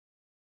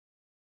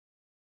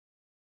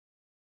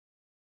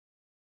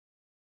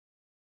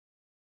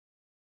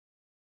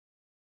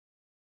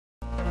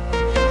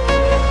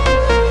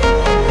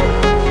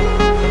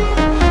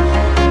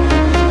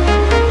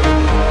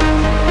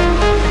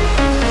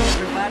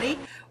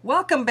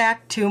Welcome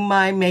back to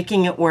my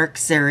Making It Work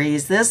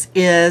series. This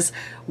is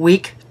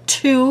week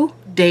 2,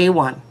 day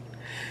 1.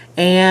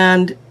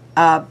 And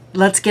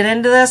let's get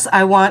into this.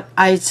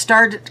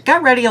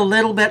 Got ready a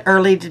little bit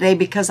early today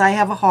because I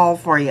have a haul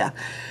for you.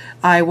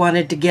 I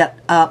wanted to get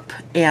up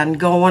and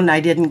going.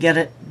 I didn't get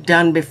it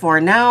done before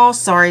now.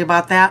 Sorry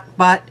about that.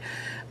 But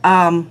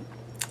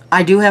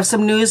I do have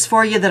some news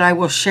for you that I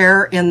will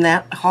share in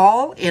that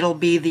haul. It'll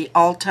be the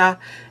Ulta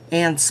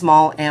and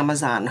small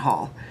Amazon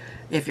haul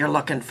if you're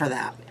looking for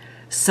that.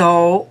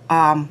 So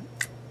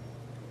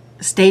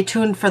stay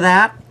tuned for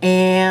that,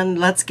 and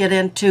let's get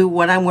into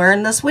what I'm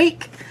wearing this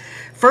week.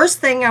 First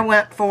thing I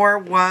went for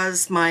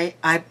was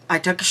I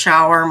took a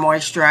shower,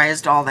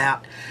 moisturized, all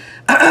that.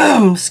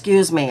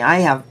 Excuse me, I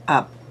have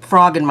a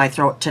frog in my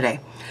throat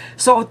today.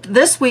 So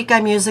this week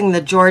I'm using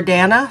the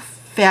Jordana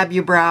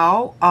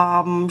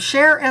Fabubrow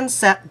Share and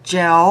Set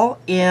Gel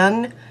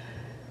in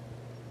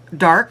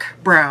dark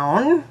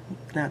brown.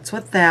 That's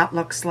what that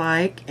looks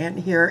like.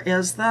 And here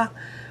is the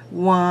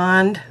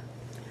wand.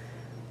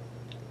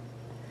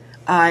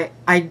 I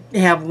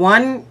have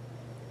one,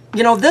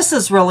 this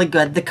is really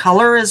good. The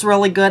color is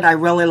really good. I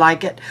really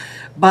like it.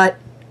 But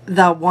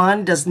the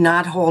wand does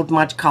not hold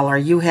much color.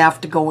 You have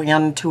to go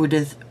into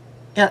it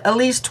at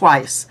least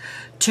twice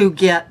to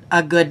get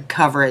a good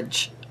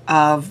coverage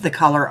of the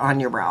color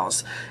on your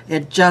brows.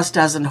 It just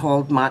doesn't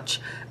hold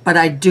much. But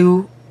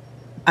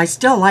I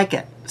still like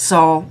it.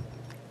 So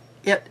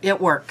it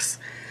works.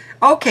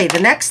 Okay, the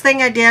next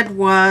thing I did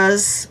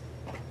was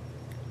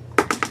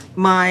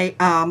my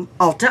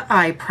Ulta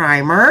eye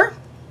primer.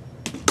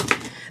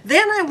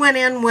 Then I went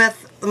in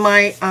with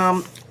my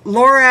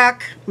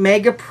Lorac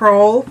Mega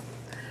Pro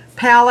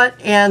palette,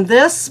 and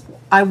this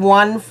I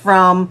won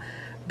from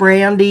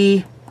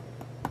Brandy.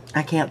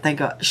 I can't think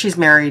of, she's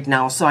married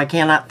now, so I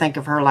cannot think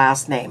of her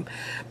last name.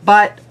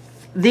 But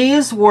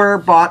these were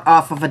bought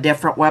off of a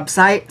different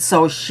website,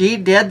 so she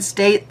did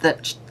state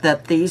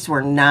that these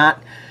were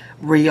not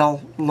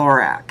real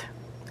Lorac.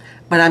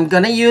 But I'm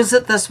going to use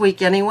it this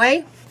week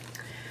anyway.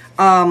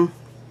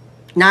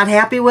 Not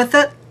happy with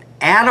it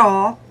at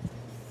all.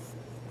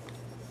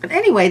 But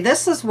anyway,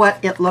 this is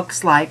what it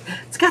looks like.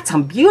 It's got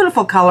some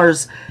beautiful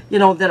colors,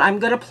 that I'm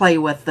going to play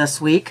with this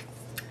week.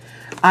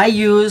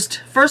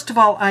 First of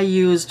all,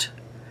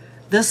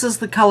 this is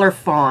the color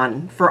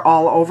Fawn for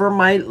all over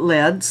my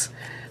lids.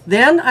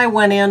 Then I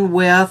went in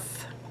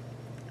with,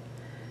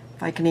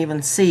 if I can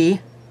even see,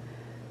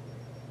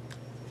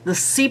 the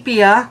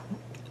sepia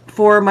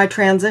for my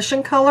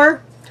transition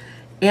color.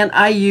 And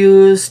I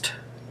used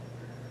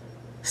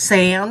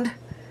sand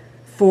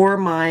for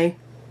my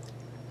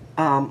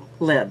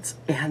lids,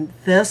 and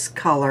this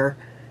color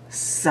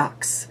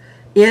sucks.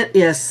 It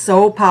is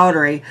so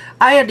powdery.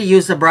 I had to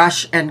use a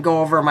brush and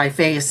go over my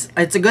face.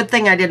 It's a good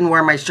thing I didn't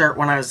wear my shirt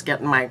when I was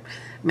getting my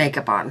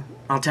makeup on,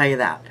 I'll tell you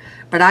that.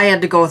 But I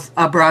had to go with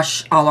a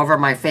brush all over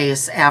my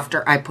face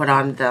after I put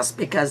on this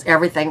because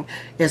everything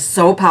is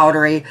so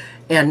powdery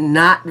and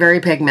not very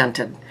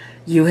pigmented.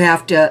 You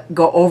have to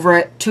go over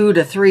it 2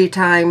 to 3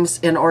 times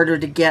in order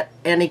to get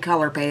any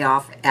color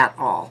payoff at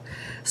all.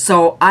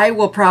 So I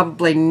will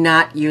probably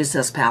not use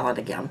this palette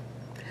again.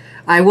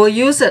 I will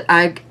use it.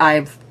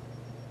 I've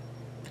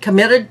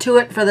committed to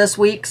it for this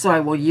week, so I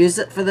will use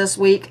it for this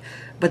week.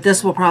 But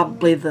this will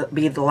probably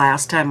be the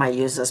last time I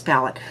use this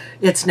palette.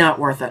 It's not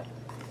worth it.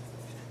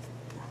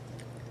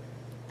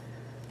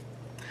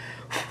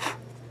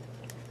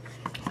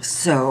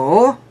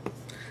 So,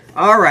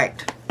 all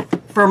right.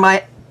 For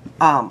my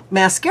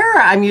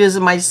mascara, I'm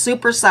using my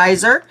Super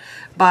Sizer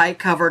by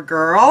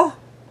CoverGirl,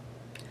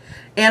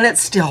 and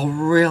it's still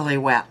really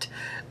wet.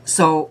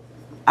 So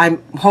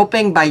I'm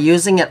hoping by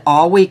using it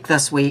all week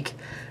this week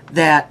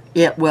that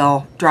it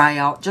will dry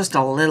out just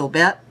a little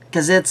bit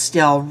because it's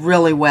still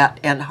really wet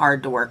and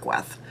hard to work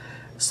with.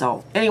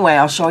 So anyway,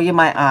 I'll show you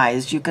my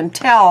eyes. You can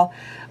tell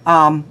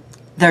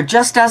there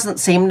just doesn't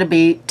seem to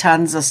be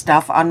tons of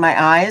stuff on my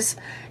eyes,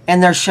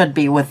 and there should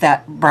be with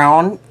that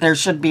brown. There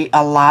should be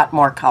a lot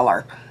more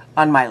color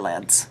on my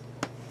lids.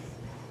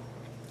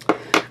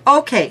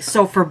 Okay,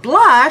 so for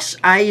blush,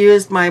 I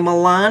used my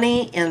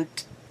Milani and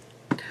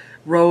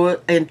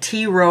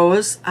Tea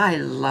Rose. I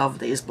love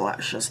these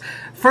blushes.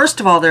 First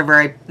of all,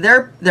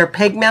 they're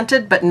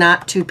pigmented, but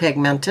not too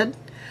pigmented.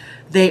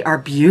 They are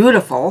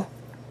beautiful.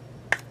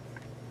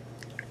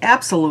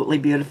 Absolutely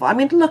beautiful. I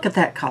mean, look at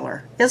that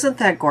color. Isn't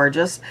that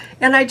gorgeous?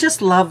 And I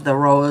just love the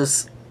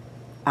rose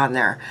on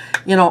there.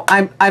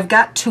 I've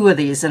got 2 of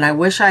these, and I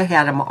wish I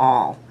had them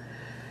all.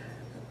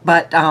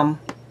 But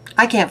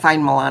I can't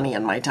find Milani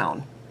in my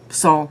town.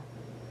 So,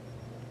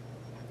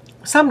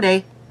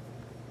 someday.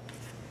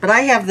 But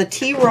I have the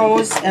Tea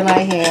Rose, and I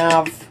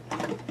have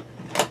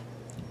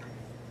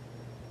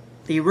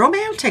the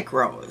Romantic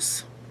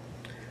Rose.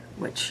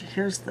 Which,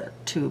 here's the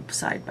tube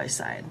side by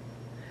side.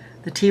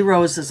 The Tea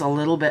Rose is a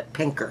little bit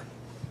pinker.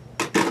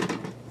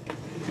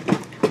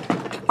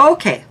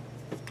 Okay.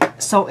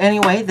 So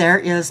anyway, there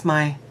is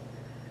my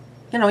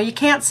you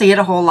can't see it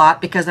a whole lot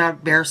because I'm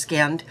bare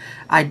skinned.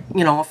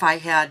 If I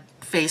had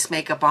face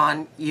makeup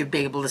on, you'd be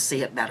able to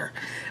see it better.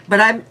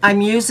 But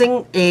I'm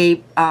using a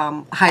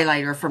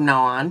highlighter from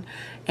now on,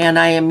 and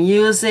I am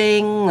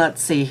using,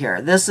 let's see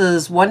here, this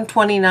is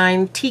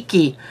 129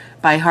 Tiki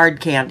by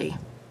Hard Candy.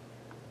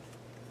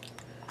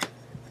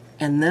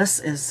 And this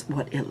is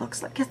what it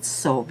looks like. It's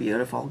so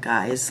beautiful,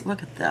 guys.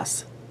 Look at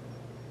this.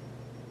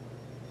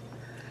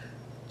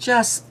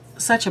 Just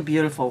such a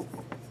beautiful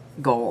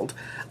gold.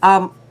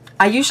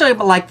 I usually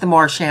like the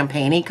more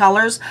champagne-y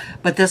colors,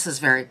 but this is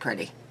very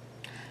pretty.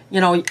 You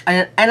know,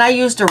 and I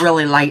used a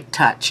really light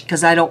touch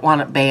because I don't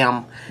want it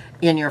bam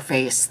in your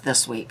face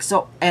this week.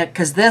 So,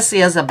 because this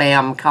is a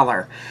bam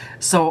color.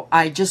 So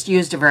I just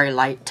used a very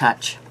light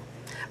touch.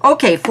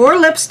 Okay, for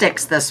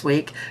lipsticks this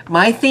week,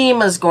 my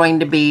theme is going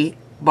to be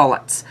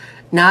bullets.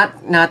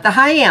 Not the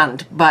high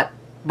end, but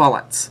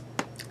bullets.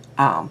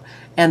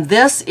 And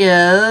this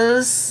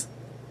is,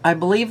 I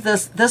believe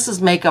this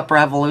is Makeup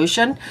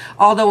Revolution,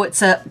 although it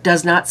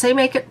does not say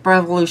Makeup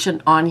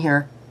Revolution on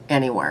here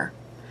anywhere,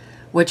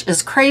 which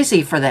is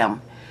crazy for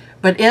them.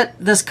 But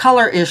this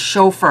color is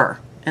Chauffeur,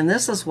 and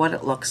this is what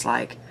it looks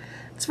like.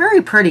 It's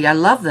very pretty. I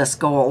love this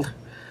gold,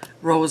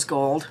 rose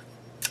gold,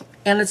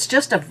 and it's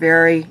just a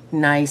very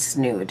nice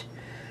nude.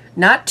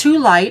 Not too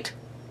light.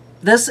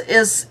 This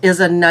is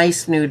a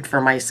nice nude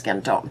for my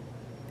skin tone.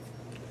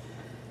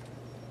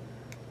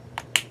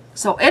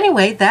 So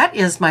anyway, that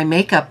is my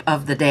makeup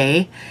of the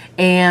day,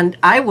 and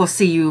I will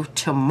see you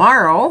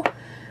tomorrow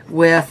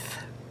with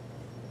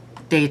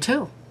day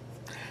 2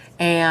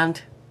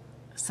 and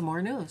some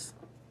more news.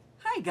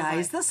 Hi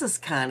guys, this is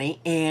Connie,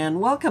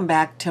 and welcome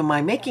back to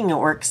my Making It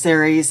Work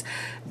series,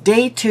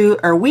 day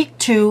 2 or week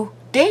 2,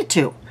 day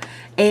 2.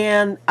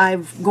 And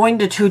I'm going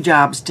to 2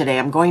 jobs today.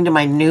 I'm going to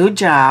my new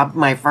job,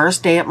 my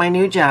first day at my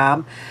new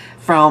job,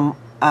 from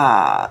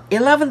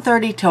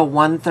 11:30 till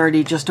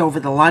 1:30, just over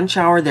the lunch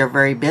hour. They're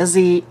very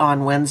busy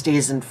on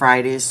Wednesdays and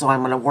Fridays, so I'm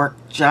going to work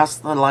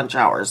just the lunch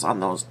hours on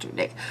those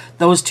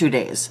 2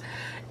 days.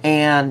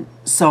 And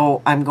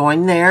so I'm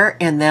going there,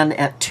 and then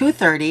at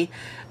 2:30,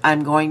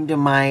 I'm going to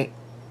my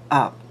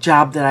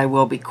job that I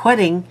will be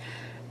quitting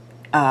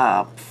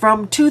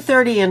from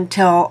 2:30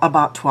 until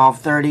about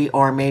 12:30,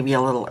 or maybe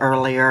a little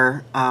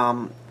earlier.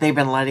 They've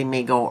been letting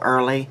me go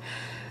early,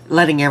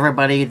 letting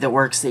everybody that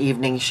works the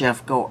evening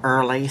shift go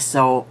early,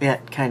 so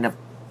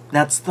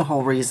that's the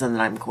whole reason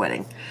that I'm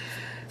quitting.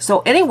 So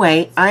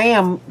anyway, I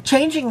am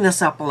changing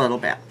this up a little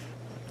bit.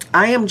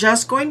 I am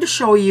just going to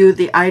show you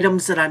the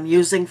items that I'm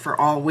using for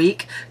all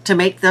week to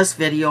make this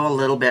video a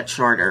little bit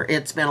shorter.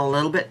 It's been a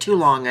little bit too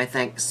long, I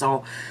think,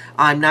 so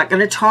I'm not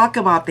going to talk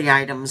about the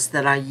items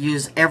that I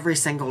use every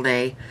single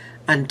day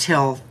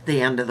until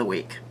the end of the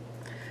week.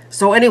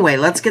 So anyway,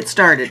 let's get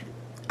started.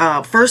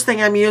 First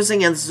thing I'm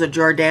using is the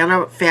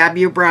Jordana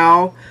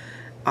Fabubrow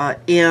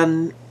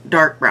in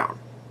dark brown.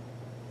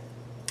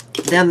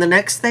 Then the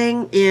next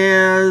thing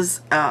is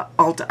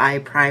Ulta Eye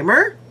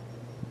Primer.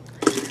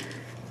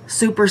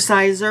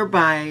 Supersizer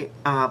by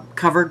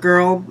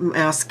CoverGirl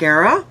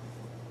Mascara.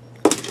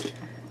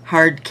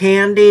 Hard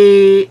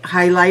Candy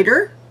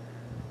Highlighter.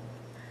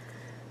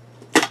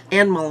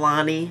 And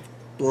Milani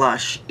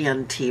Blush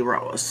in Tea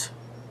Rose.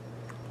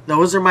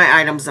 Those are my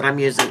items that I'm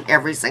using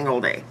every single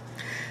day.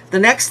 The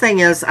next thing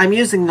is I'm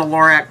using the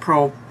Lorac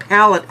Pro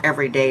palette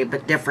every day,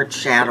 but different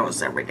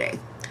shadows every day.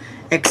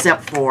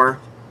 Except for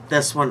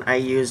this one I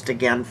used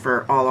again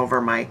for all over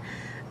my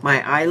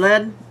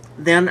eyelid.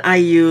 Then I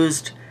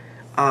used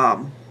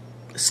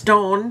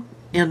Stone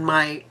in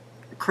my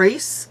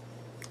crease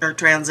or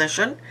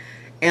transition,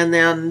 and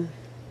then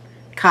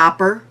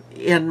Copper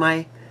in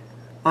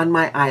on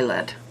my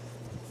eyelid.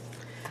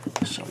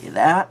 I'll show you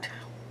that.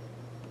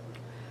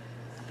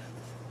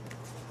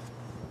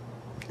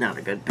 Not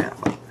a good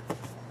palette.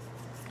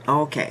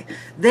 Okay,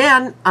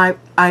 then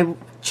I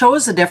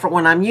chose a different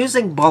one. I'm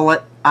using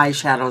Bullet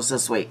eyeshadows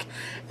this week,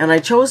 and I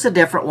chose a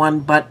different one,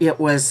 but it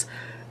was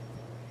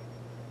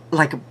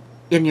like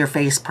in your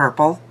face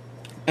purple,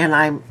 and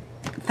I'm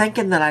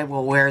thinking that I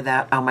will wear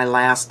that on my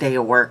last day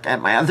of work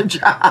at my other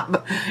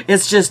job.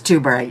 It's just too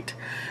bright.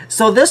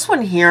 So this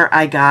one here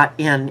I got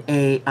in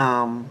a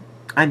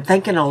I'm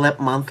thinking a Lip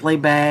Monthly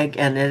bag,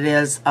 and it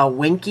is a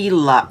Winky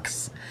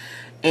Luxe,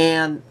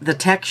 and the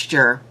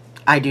texture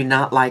I do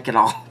not like at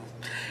all.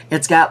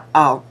 It's got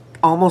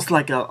almost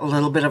like a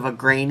little bit of a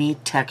grainy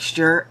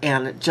texture,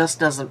 and it just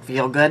doesn't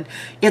feel good.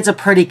 It's a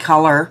pretty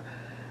color.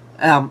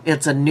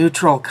 It's a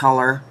neutral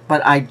color,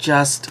 but I'm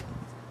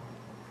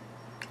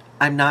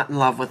not in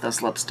love with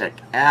this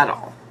lipstick at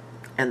all.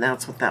 And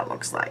that's what that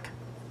looks like.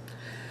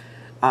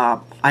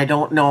 I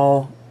don't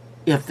know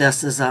if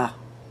this is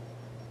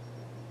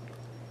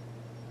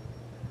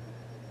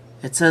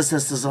it says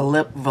this is a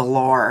lip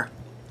velour.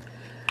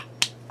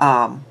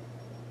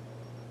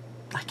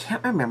 I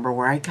can't remember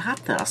where I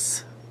got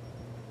this.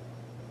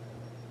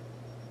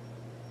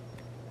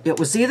 It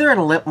was either in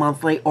a Lip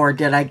Monthly, or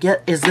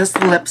is this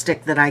the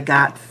lipstick that I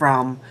got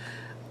from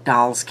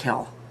Dolls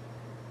Kill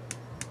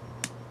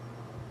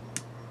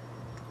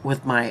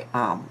with my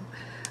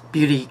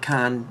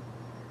BeautyCon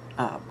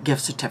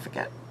gift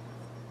certificate.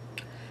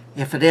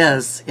 If it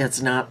is,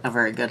 it's not a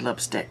very good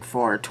lipstick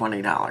for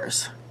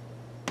 $20.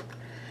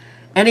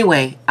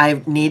 Anyway,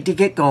 I need to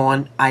get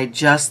going. I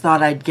just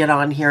thought I'd get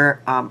on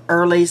here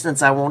early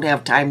since I won't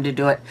have time to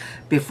do it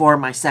before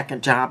my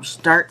second job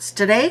starts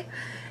today.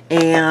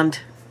 And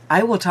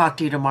I will talk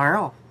to you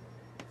tomorrow.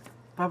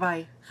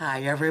 Bye-bye.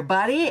 Hi,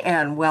 everybody,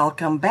 and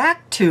welcome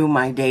back to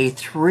my day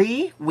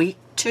 3, week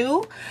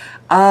 2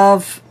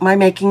 of my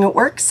Making It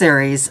Work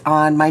series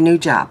on my new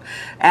job.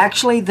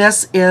 Actually,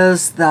 this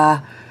is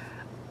the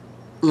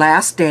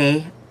last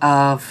day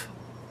of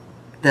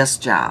this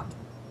job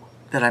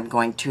that I'm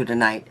going to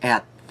tonight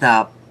at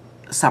the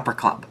supper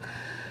club.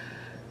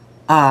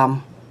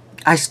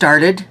 I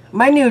started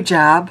my new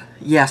job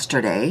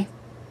yesterday,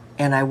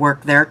 and I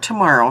work there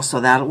tomorrow, so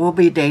that will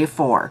be day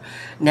 4.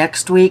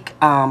 Next week,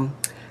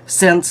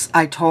 since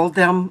I told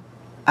them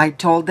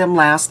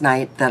last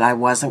night that I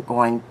wasn't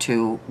going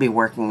to be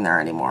working there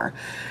anymore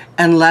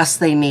unless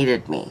they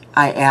needed me.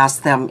 I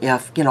asked them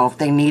if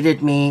they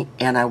needed me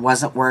and I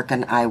wasn't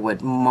working, I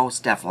would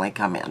most definitely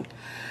come in.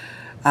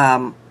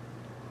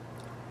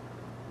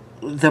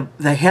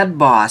 The head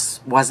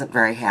boss wasn't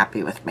very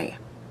happy with me.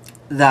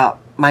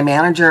 My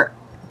manager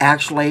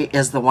actually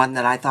is the one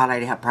that I thought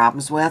I'd have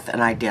problems with,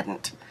 and I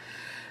didn't.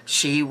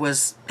 She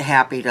was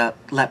happy to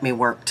let me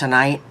work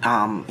tonight.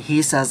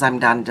 He says I'm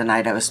done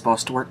tonight. I was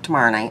supposed to work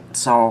tomorrow night.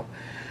 So,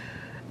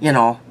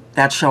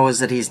 that shows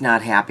that he's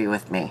not happy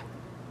with me.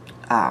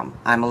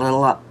 I'm a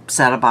little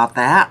upset about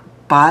that,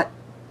 but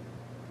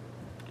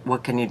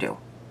what can you do?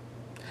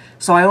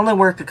 So I only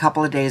work a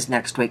couple of days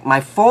next week.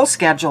 My full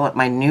schedule at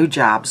my new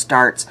job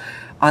starts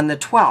on the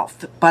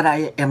 12th, but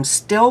I am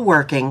still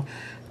working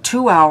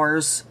 2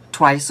 hours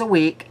twice a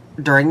week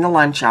during the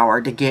lunch hour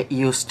to get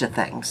used to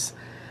things.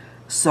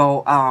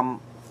 So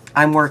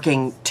I'm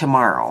working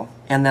tomorrow,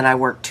 and then I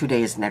work 2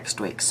 days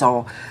next week.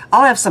 So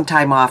I'll have some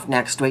time off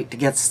next week to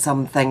get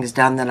some things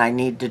done that I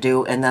need to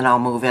do, and then I'll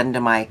move into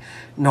my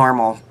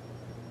normal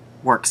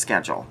work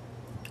schedule.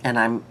 And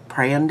I'm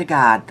praying to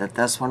God that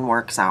this one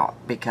works out,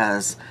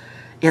 because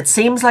it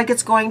seems like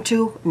it's going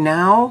to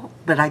now,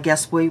 but I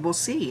guess we will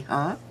see,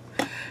 huh?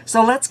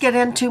 So let's get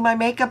into my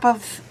makeup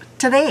of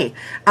today.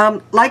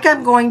 Like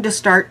I'm going to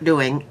start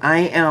doing, I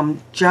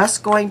am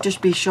just going to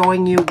be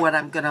showing you what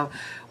I'm going to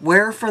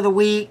wear for the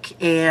week,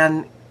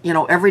 and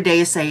every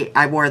day say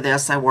I wore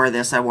this, I wore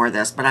this, I wore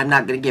this, but I'm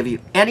not going to give you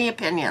any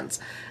opinions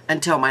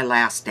until my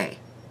last day.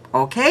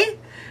 Okay?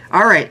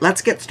 All right,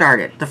 let's get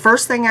started. The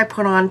first thing I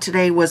put on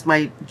today was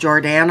my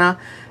Jordana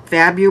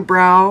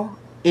Fabubrow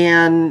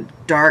in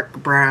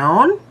dark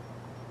brown.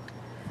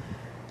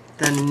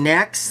 The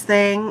next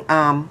thing,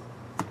 I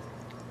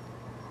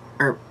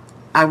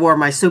wore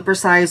my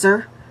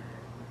Supersizer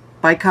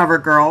by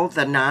CoverGirl,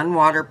 the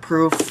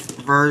non-waterproof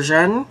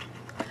version.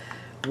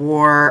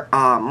 Wore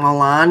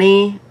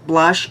Milani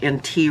blush in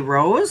Tea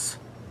Rose.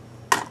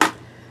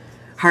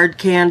 Hard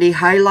Candy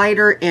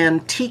highlighter in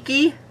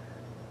Tiki.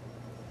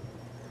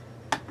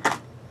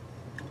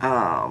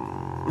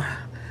 Ulta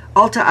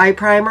eye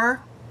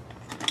primer.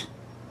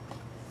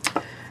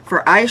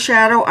 For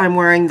eyeshadow, I'm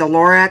wearing the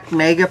Lorac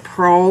Mega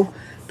Pro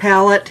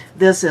palette.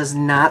 This is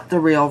not the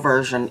real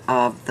version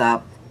of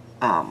the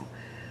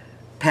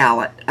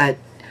palette.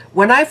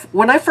 When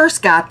I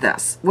first got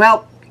this,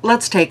 well,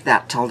 let's take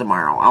that till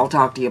tomorrow. I'll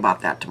talk to you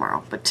about that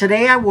tomorrow. But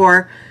today I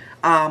wore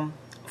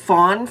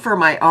Fawn for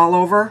my all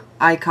over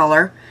eye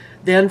color.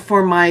 Then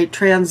for my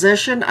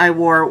transition, I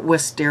wore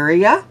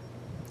Wisteria.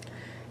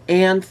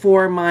 And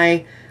for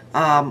my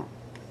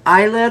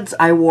eyelids,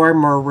 I wore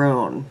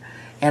Maroon.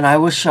 And I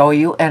will show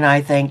you, and I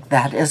think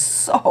that is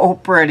so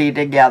pretty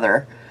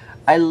together.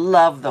 I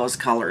love those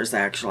colors,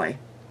 actually.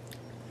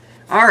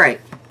 All right.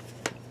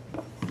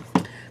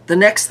 The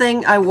next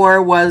thing I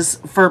wore was,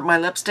 for my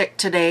lipstick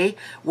today,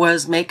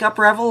 was Makeup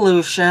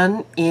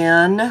Revolution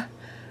in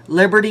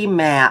Liberty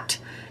Matte.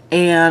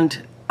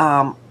 And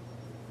the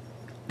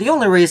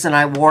only reason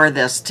I wore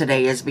this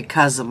today is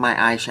because of my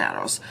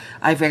eyeshadows.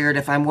 I figured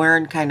if I'm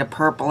wearing kind of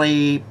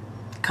purpley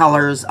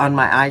colors on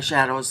my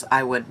eyeshadows,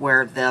 I would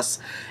wear this.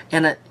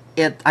 And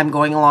I'm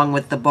going along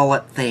with the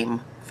bullet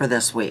theme for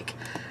this week.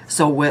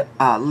 So with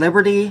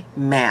Liberty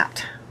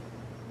Matte.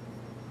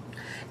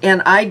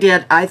 And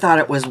I thought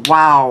it was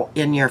wow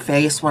in your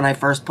face when I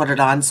first put it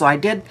on. So I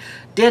did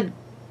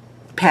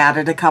pat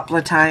it a couple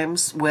of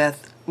times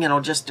with,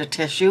 just a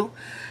tissue.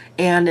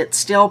 And it's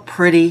still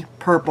pretty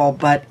purple,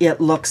 but it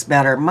looks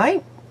better.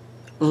 My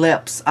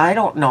lips, I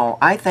don't know.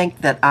 I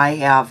think that I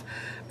have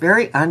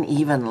very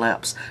uneven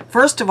lips.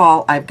 First of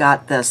all, I've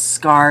got this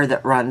scar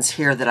that runs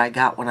here that I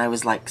got when I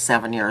was like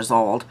 7 years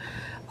old,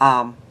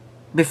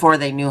 before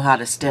they knew how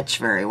to stitch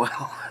very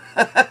well.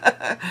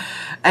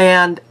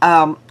 And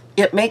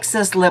it makes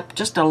this lip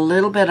just a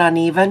little bit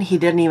uneven. He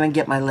didn't even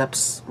get my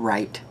lips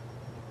right,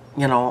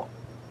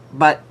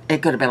 but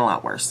it could have been a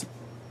lot worse.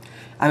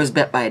 I was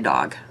bit by a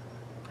dog.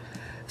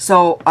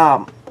 So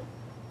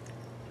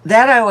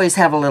that I always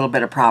have a little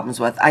bit of problems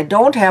with. I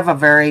don't have a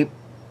very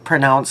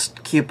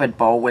pronounced Cupid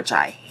bow, which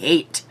I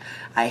hate.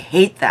 I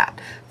hate that.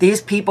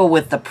 These people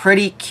with the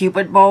pretty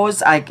Cupid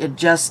bows, I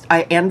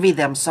envy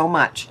them so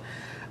much.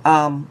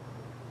 And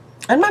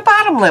my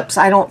bottom lips,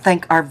 I don't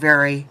think are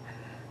very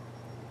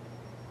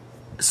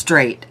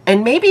straight.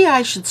 And maybe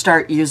I should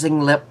start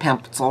using lip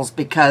pencils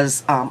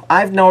because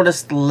I've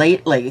noticed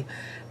lately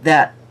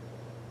that,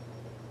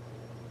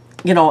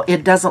 you know,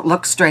 it doesn't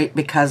look straight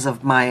because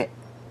of my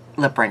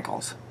lip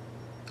wrinkles.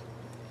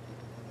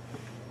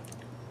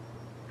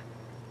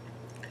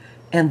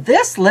 And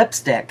this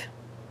lipstick,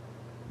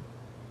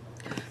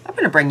 I'm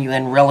going to bring you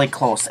in really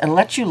close and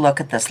let you look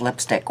at this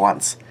lipstick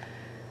once.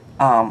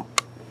 I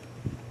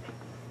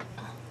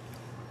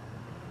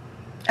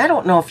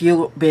don't know if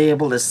you'll be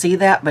able to see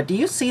that, but do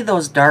you see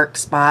those dark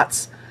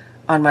spots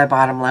on my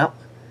bottom lip?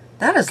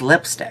 That is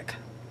lipstick.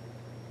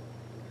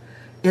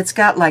 It's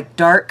got like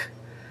dark,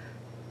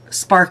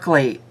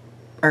 sparkly,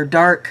 or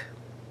dark,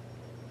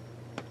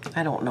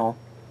 I don't know.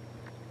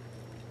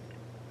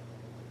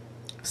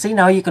 See,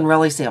 now you can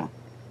really see them.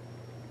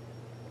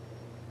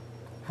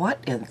 What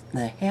in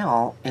the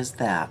hell is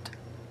that?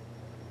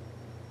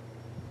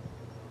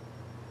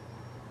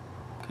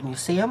 Can you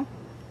see them?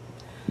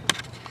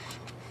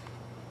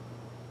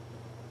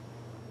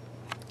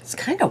 It's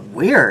kind of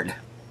weird.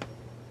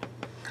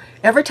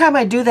 Every time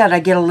I do that, I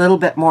get a little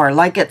bit more.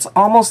 Like it's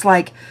almost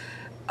like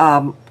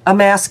a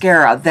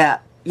mascara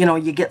that, you know,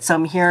 you get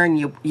some here and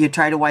you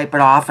try to wipe it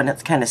off and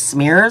it kind of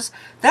smears.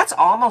 That's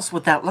almost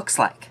what that looks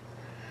like.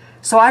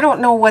 So I don't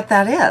know what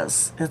that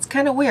is. It's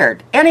kind of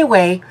weird.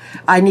 Anyway,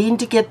 I need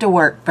to get to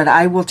work, but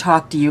I will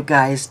talk to you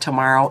guys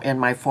tomorrow in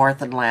my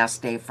 4th and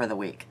last day for the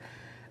week.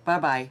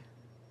 Bye-bye.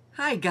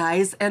 Hi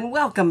guys, and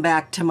welcome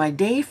back to my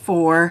day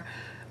 4,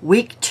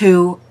 week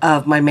 2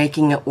 of my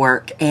Making It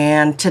Work.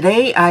 And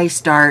today I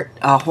start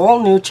a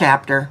whole new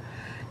chapter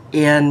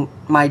in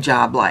my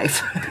job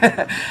life.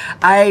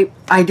 I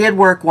did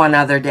work one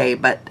other day,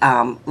 but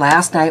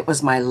last night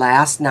was my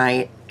last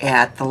night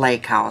at the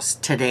lake house.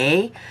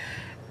 Today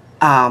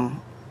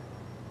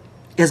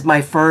is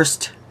my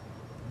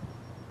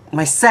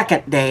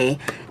second day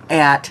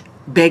at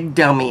Big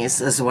Dummies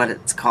is what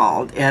it's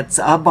called. It's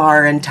a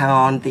bar in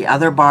town. The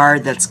other bar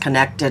that's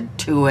connected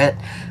to it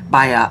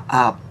by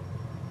a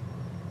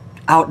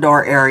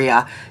outdoor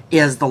area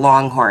is the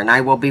Longhorn.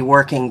 I will be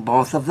working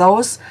both of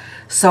those.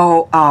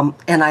 So,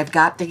 and I've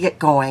got to get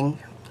going.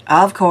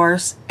 Of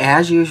course,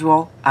 as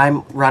usual,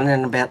 I'm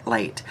running a bit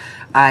late.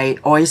 I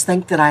always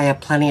think that I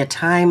have plenty of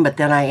time, but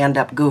then I end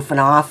up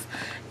goofing off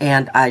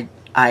and I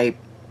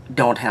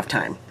don't have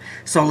time.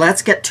 So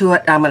let's get to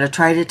it. I'm going to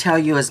try to tell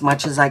you as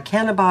much as I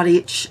can about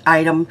each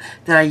item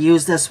that I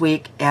use this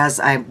week, as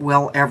I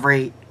will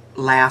every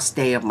last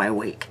day of my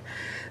week.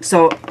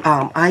 So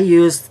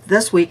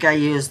this week I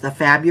used the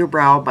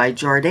Fabubrow by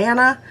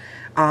Jordana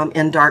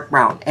in dark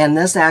brown, and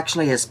this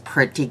actually is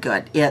pretty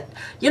good.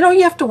 You know,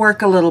 you have to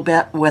work a little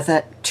bit with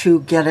it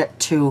to get it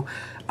to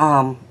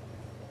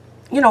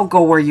you know,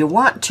 go where you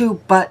want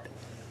to, but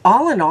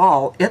all in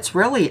all, it's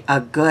really a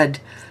good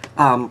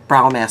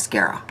brow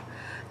mascara.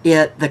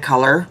 The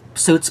color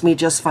suits me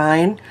just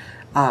fine.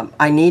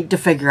 I need to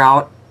figure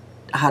out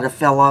how to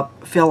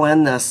fill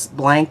in this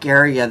blank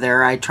area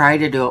there. I try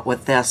to do it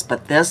with this,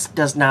 but this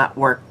does not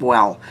work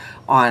well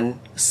on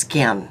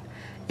skin.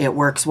 It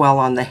works well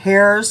on the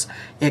hairs.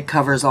 It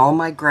covers all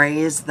my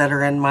grays that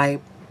are in my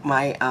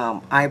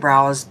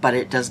eyebrows, but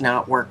it does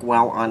not work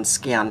well on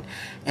skin.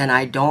 And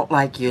I don't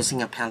like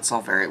using a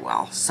pencil very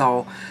well.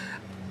 So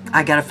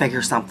I got to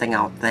figure something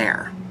out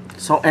there.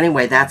 So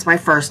anyway, that's my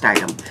first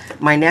item.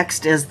 My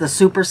next is the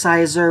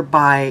Supersizer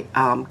by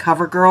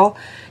CoverGirl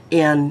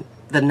in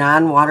the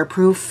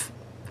non-waterproof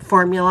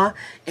formula.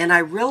 And I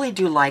really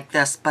do like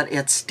this, but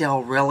it's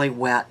still really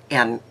wet,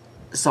 and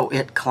so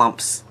it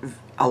clumps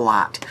a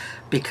lot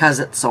because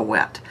it's so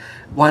wet.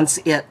 Once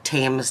it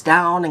tames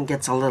down and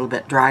gets a little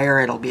bit drier,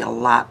 it'll be a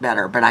lot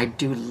better. But I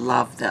do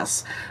love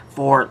this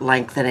for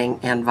lengthening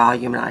and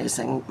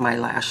volumizing my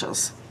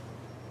lashes.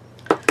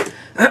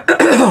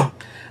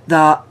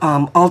 The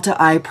Ulta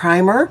Eye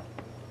Primer,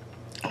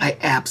 I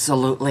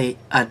absolutely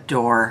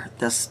adore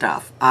this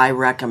stuff. I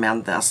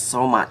recommend this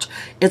so much.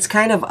 It's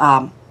kind of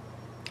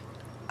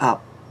a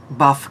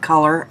buff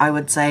color, I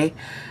would say.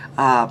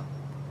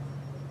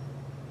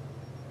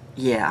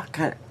 Yeah,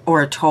 kind of,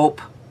 or a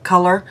taupe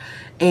color.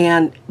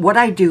 And what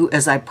I do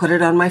is I put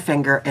it on my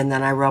finger and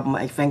then I rub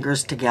my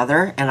fingers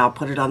together, and I'll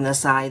put it on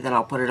this eye, then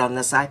I'll put it on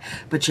this eye.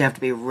 But you have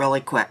to be really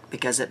quick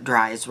because it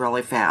dries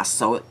really fast.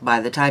 So by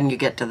the time you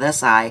get to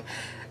this eye,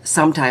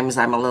 sometimes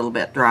I'm a little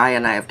bit dry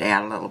and I have to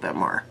add a little bit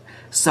more.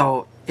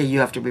 So you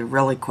have to be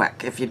really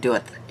quick if you do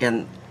it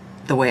in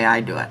the way I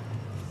do it.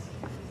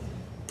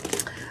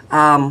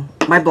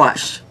 My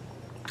blush.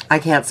 I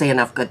can't say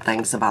enough good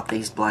things about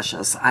these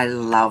blushes. I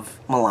love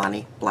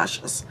Milani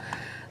blushes.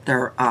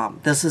 They're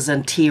this is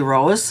in Tea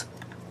Rose,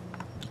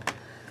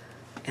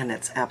 and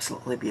it's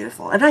absolutely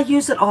beautiful. And I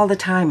use it all the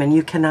time, and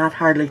you cannot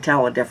hardly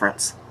tell a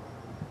difference.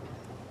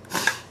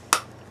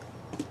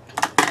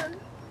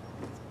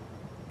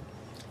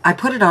 I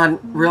put it on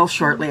real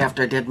shortly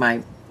after I did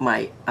my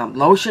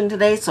lotion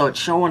today, so it's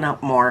showing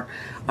up more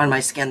on my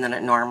skin than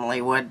it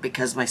normally would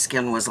because my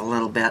skin was a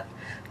little bit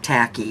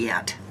tacky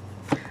yet.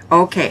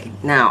 Okay,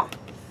 now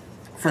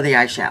for the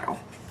eyeshadow.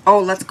 Oh,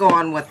 let's go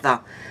on with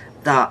the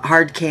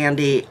Hard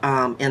Candy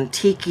in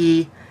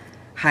Tiki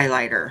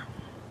highlighter.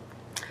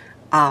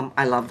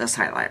 I love this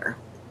highlighter.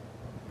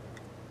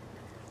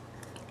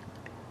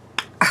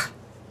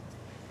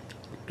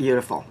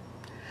 Beautiful.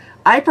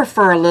 I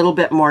prefer a little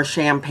bit more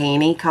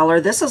champagne-y color.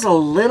 This is a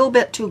little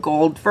bit too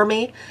gold for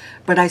me,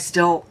 but I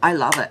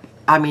love it.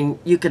 I mean,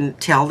 you can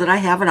tell that I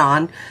have it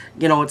on.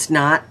 You know, it's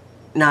not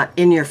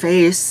in your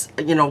face,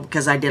 you know,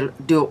 because I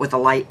do it with a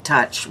light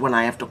touch when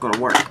I have to go to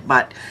work.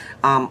 But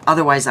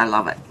otherwise, I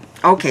love it.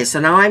 Okay,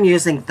 so now I'm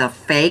using the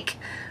fake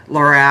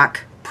Lorac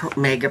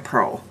Mega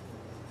Pro.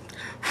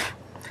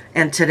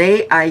 And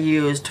today I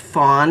used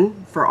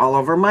Fawn for all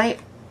over my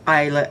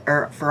eyelid,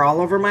 or for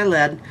all over my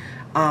lid.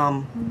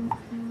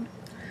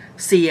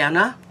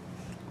 Sienna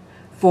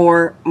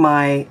for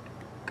my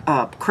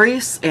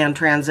crease and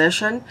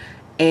transition,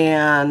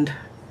 and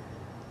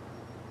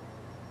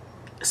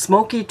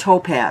Smoky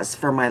Topaz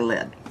for my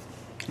lid.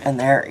 And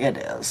there it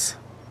is.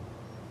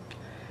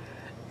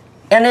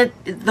 And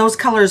those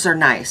colors are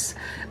nice.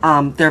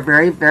 They're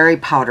very, very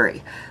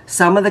powdery.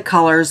 Some of the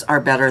colors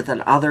are better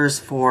than others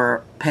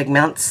for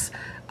pigments.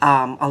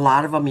 A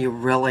lot of them you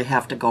really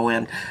have to go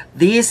in.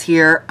 These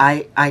here,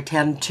 I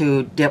tend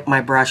to dip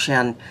my brush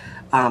in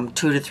 2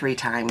 to 3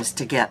 times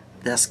to get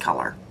this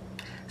color.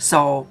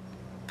 So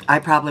I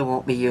probably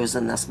won't be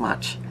using this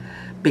much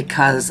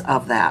because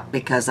of that,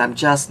 because I'm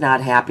just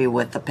not happy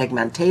with the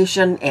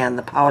pigmentation and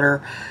the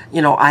powder.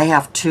 You know, I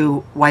have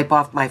to wipe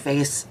off my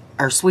face,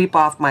 or sweep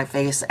off my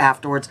face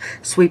afterwards,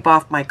 sweep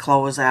off my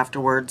clothes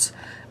afterwards,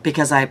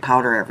 because I have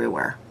powder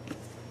everywhere.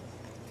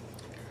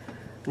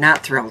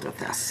 Not thrilled with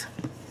this.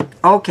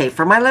 Okay,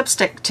 for my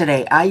lipstick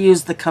today, I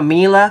used the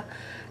Camila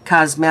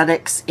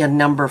Cosmetics in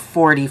number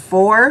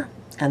 44,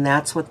 and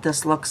that's what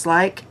this looks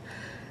like.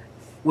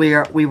 We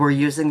were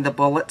using the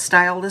bullet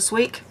style this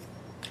week.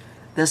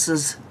 This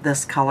is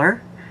this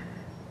color.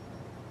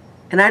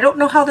 And I don't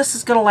know how this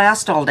is going to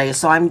last all day,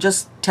 so I'm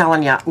just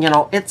telling you, you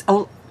know,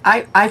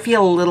 I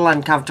feel a little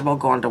uncomfortable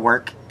going to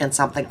work in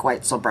something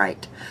quite so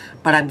bright,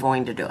 but I'm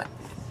going to do it.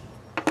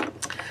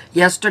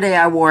 Yesterday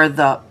I wore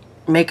the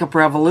Makeup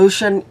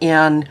Revolution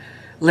in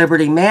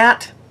Liberty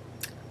Matte.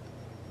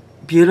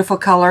 Beautiful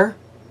color.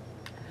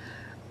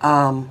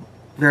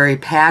 Very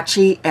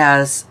patchy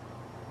as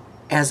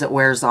it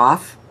wears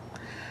off.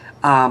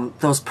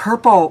 Those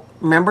purple,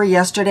 remember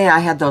yesterday I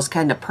had those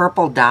kind of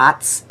purple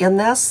dots in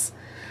this,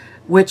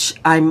 which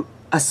I'm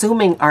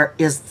assuming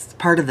is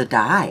part of the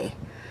dye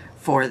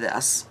for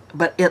this,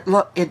 but it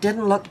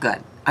didn't look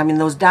good. I mean,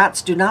 those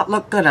dots do not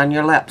look good on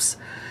your lips.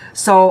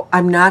 So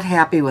I'm not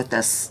happy with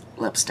this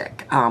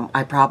lipstick.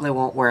 I probably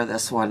won't wear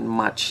this one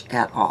much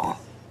at all,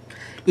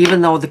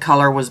 even though the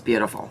color was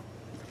beautiful.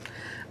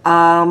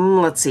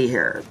 Let's see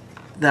here.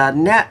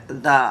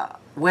 The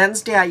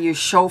Wednesday I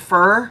used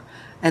Chauffeur,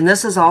 and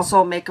this is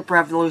also a Makeup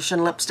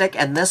Revolution lipstick,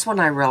 and this one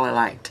I really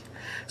liked.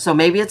 So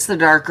maybe it's the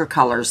darker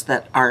colors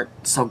that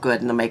aren't so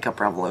good in the Makeup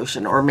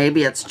Revolution, or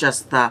maybe it's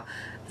just I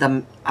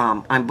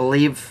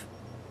believe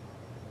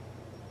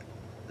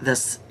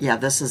this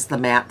is the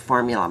matte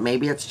formula.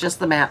 Maybe it's just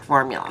the matte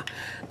formula.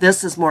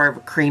 This is more of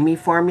a creamy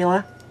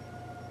formula.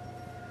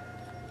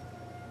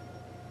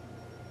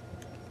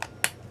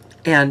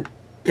 And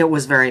it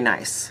was very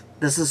nice.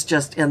 This is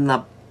just in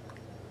the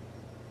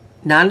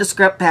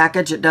nondescript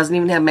package. It doesn't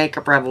even have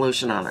Makeup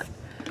Revolution on it,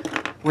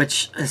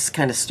 which is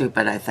kind of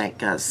stupid, I think,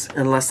 because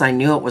unless I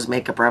knew it was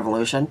Makeup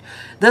Revolution.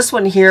 This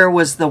one here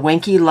was the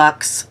Winky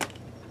Lux,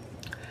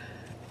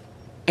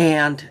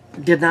 and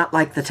did not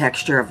like the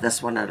texture of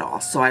this one at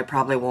all, so I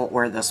probably won't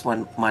wear this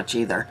one much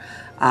either.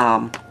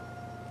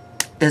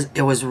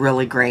 It was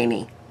really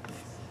grainy,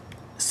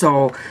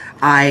 so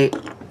I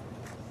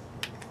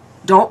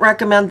don't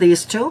recommend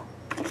these two,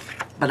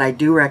 but I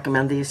do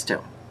recommend these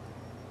two.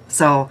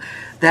 So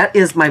that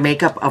is my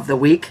makeup of the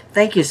week.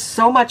 Thank you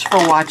so much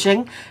for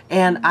watching,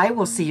 and I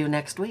will see you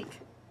next week.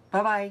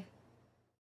 Bye-bye.